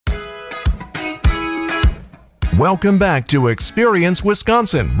Welcome back to Experience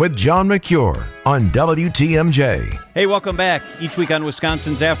Wisconsin with John McCure on WTMJ. Hey, welcome back. Each week on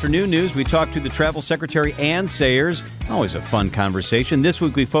Wisconsin's Afternoon News, we talk to the Travel Secretary, Ann Sayers. Always a fun conversation. This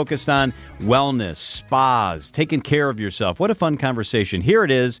week we focused on wellness, spas, taking care of yourself. What a fun conversation. Here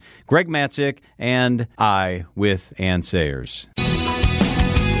it is, Greg Matzik and I with Ann Sayers.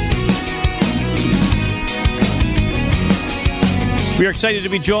 We are excited to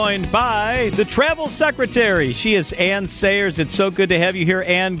be joined by the Travel Secretary. She is Ann Sayers. It's so good to have you here,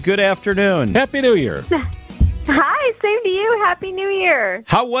 Ann. Good afternoon. Happy New Year. Hi, same to you. Happy New Year.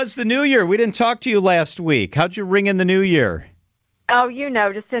 How was the New Year? We didn't talk to you last week. How'd you ring in the New Year? Oh,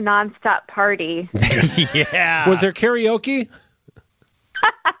 just a nonstop party. Yeah. Was there karaoke?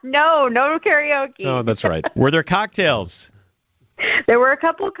 No karaoke. Oh, that's right. Were there cocktails? There were a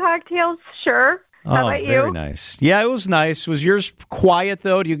couple of cocktails, sure. How about very you? Nice. Yeah, it was nice. Was yours quiet,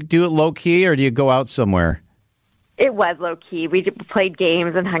 though? Do you do it low-key, or do you go out somewhere? It was low-key. We played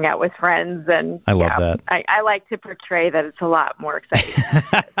games and hung out with friends. And I love that. I like to portray that it's a lot more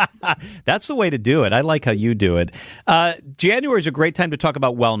exciting. That's the way to do it. I like how you do it. January is a great time to talk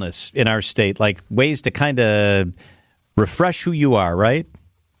about wellness in our state, like ways to kind of refresh who you are, right?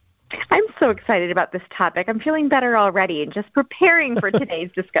 I'm so excited about this topic. I'm feeling better already and just preparing for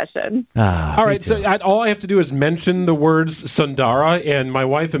today's discussion. All right, so all I have to do is mention the words Sundara, and my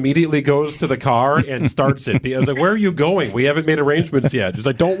wife immediately goes to the car and starts it. I was like, where are you going? We haven't made arrangements yet. She's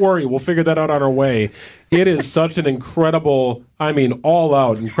like, don't worry, we'll figure that out on our way. It is such an incredible,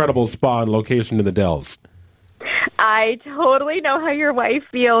 all-out incredible spa and location in the Dells. I totally know how your wife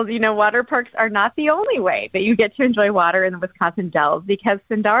feels. Water parks are not the only way that you get to enjoy water in the Wisconsin Dells, because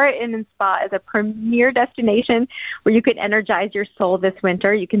Sundara Inn and Spa is a premier destination where you can energize your soul this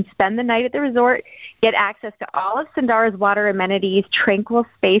winter. You can spend the night at the resort, get access to all of Sundara's water amenities, tranquil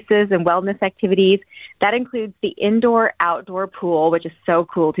spaces, and wellness activities. That includes the indoor-outdoor pool, which is so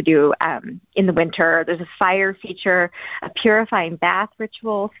cool to do in the winter. There's a fire feature, a purifying bath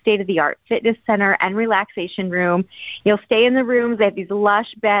ritual, state-of-the-art fitness center, and relaxation room. You'll stay in the rooms. They have these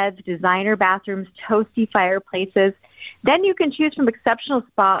lush beds, designer bathrooms, toasty fireplaces. Then you can choose from exceptional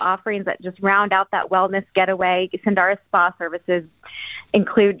spa offerings that just round out that wellness getaway. Sundara Spa services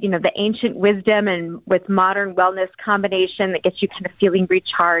include, the ancient wisdom and with modern wellness combination that gets you kind of feeling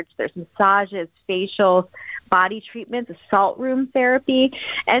recharged. There's massages, facials, body treatments, a salt room therapy,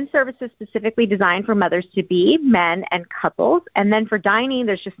 and services specifically designed for mothers-to-be, men, and couples. And then for dining,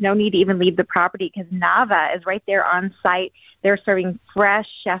 there's just no need to even leave the property because Nava is right there on site. They're serving fresh,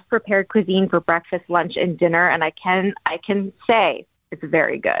 chef-prepared cuisine for breakfast, lunch, and dinner, and I can say it's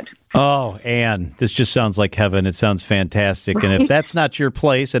very good. Oh, Ann, this just sounds like heaven. It sounds fantastic. Right? And if that's not your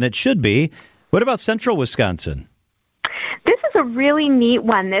place, and it should be, what about Central Wisconsin? This is a really neat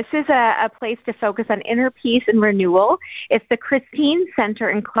one. This is a place to focus on inner peace and renewal. It's the Christine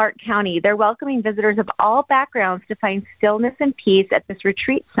Center in Clark County. They're welcoming visitors of all backgrounds to find stillness and peace at this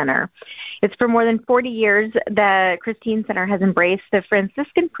retreat center. It's for more than 40 years, the Christine Center has embraced the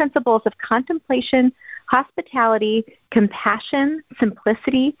Franciscan principles of contemplation, hospitality, compassion,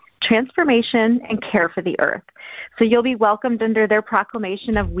 simplicity, transformation, and care for the earth. So you'll be welcomed under their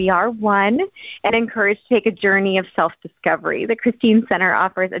proclamation of We Are One and encouraged to take a journey of self-discovery. The Christine Center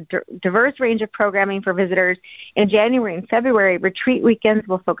offers a diverse range of programming for visitors. In January and February, retreat weekends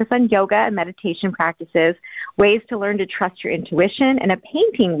will focus on yoga and meditation practices, ways to learn to trust your intuition, and a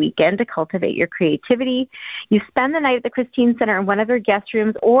painting weekend to cultivate your creativity. You spend the night at the Christine Center in one of their guest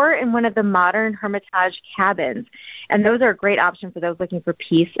rooms or in one of the modern Hermitage cabins. And those are a great option for those looking for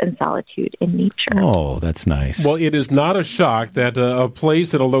peace and solitude in nature. Oh, that's nice. Well, it is not a shock that a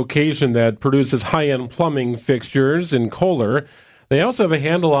place at a location that produces high-end plumbing fixtures in Kohler, they also have a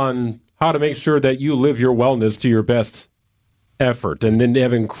handle on how to make sure that you live your wellness to your best effort. And then they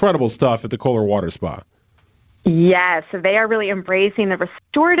have incredible stuff at the Kohler Water Spa. Yes, so they are really embracing the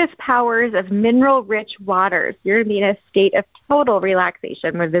restorative powers of mineral-rich waters. You're going to be in a state of total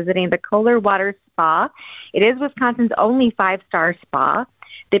relaxation when visiting the Kohler Water Spa. It is Wisconsin's only 5-star spa.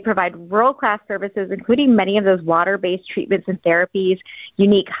 They provide world-class services, including many of those water-based treatments and therapies,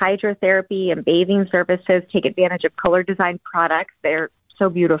 unique hydrotherapy and bathing services. Take advantage of Kohler-designed products. They're so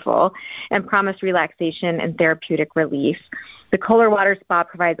beautiful and promise relaxation and therapeutic relief. The Kohler Water Spa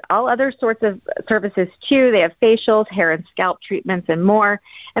provides all other sorts of services, too. They have facials, hair and scalp treatments, and more.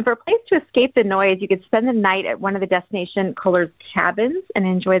 And for a place to escape the noise, you could spend the night at one of the destination Kohler's cabins and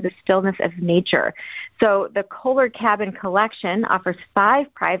enjoy the stillness of nature. So the Kohler Cabin Collection offers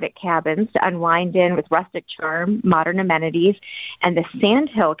 5 private cabins to unwind in with rustic charm, modern amenities. And the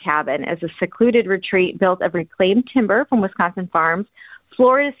Sandhill Cabin is a secluded retreat built of reclaimed timber from Wisconsin farms,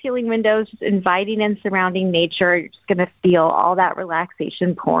 floor-to-ceiling windows, just inviting and surrounding nature. You're just going to feel all that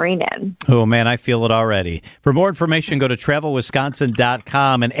relaxation pouring in. Oh, man, I feel it already. For more information, go to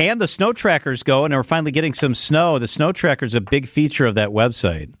travelwisconsin.com. And the snow trackers go, and we're finally getting some snow. The snow tracker is a big feature of that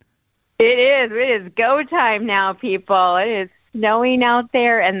website. It is. It is go time now, people. It is snowing out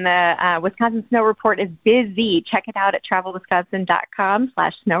there, and the Wisconsin Snow Report is busy. Check it out at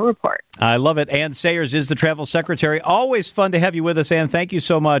travelwisconsin.com/snow report. I love it. Ann Sayers is the travel secretary. Always fun to have you with us, Ann. Thank you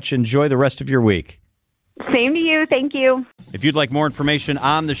so much. Enjoy the rest of your week. Same to you. Thank you. If you'd like more information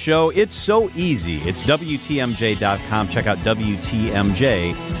on the show, it's so easy. It's WTMJ.com. Check out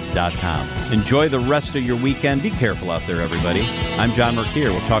WTMJ.com. Enjoy the rest of your weekend. Be careful out there, everybody. I'm John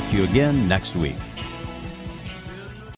Mercure. We'll talk to you again next week.